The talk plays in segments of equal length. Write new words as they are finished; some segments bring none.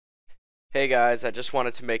Hey guys, I just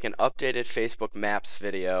wanted to make an updated Facebook Maps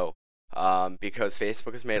video because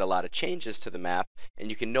Facebook has made a lot of changes to the map and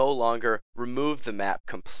you can no longer remove the map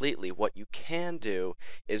completely. What you can do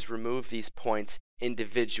is remove these points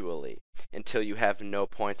individually until you have no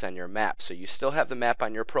points on your map. So you still have the map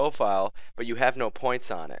on your profile, but you have no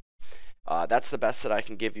points on it. That's the best that I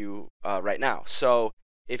can give you right now. So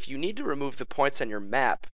if you need to remove the points on your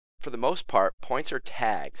map, for the most part, points are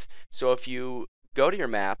tags. So if you go to your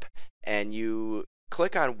map and you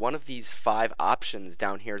click on one of these 5 options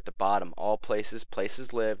down here at the bottom, all places,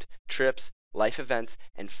 places lived, trips, life events,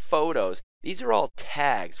 and photos. These are all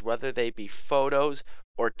tags, whether they be photos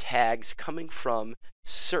or tags coming from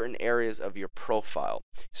certain areas of your profile.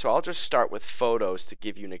 So I'll just start with photos to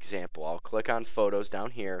give you an example. I'll click on photos down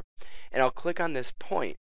here and I'll click on this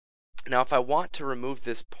point. Now if I want to remove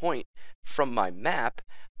this point from my map,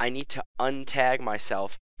 I need to untag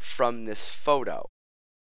myself from this photo.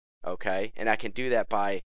 Okay, and I can do that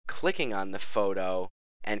by clicking on the photo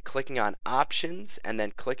and clicking on options and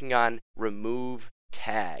then clicking on remove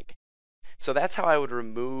tag. So that's how I would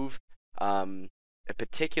remove a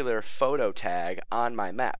particular photo tag on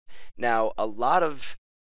my map. Now a lot of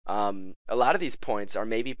these points are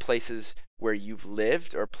maybe places where you've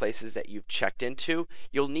lived or places that you've checked into.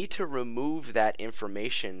 You'll need to remove that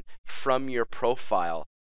information from your profile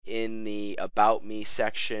in the About Me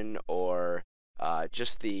section or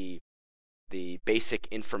just the basic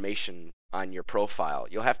information on your profile.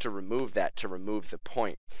 You'll have to remove that to remove the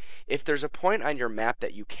point. If there's a point on your map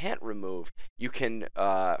that you can't remove, you can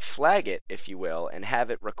flag it, if you will, and have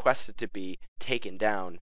it requested to be taken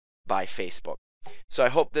down by Facebook. So I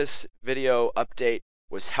hope this video update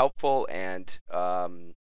was helpful and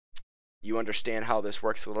you understand how this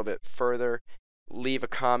works a little bit further. Leave a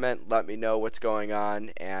comment, let me know what's going on,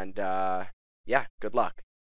 and yeah, good luck.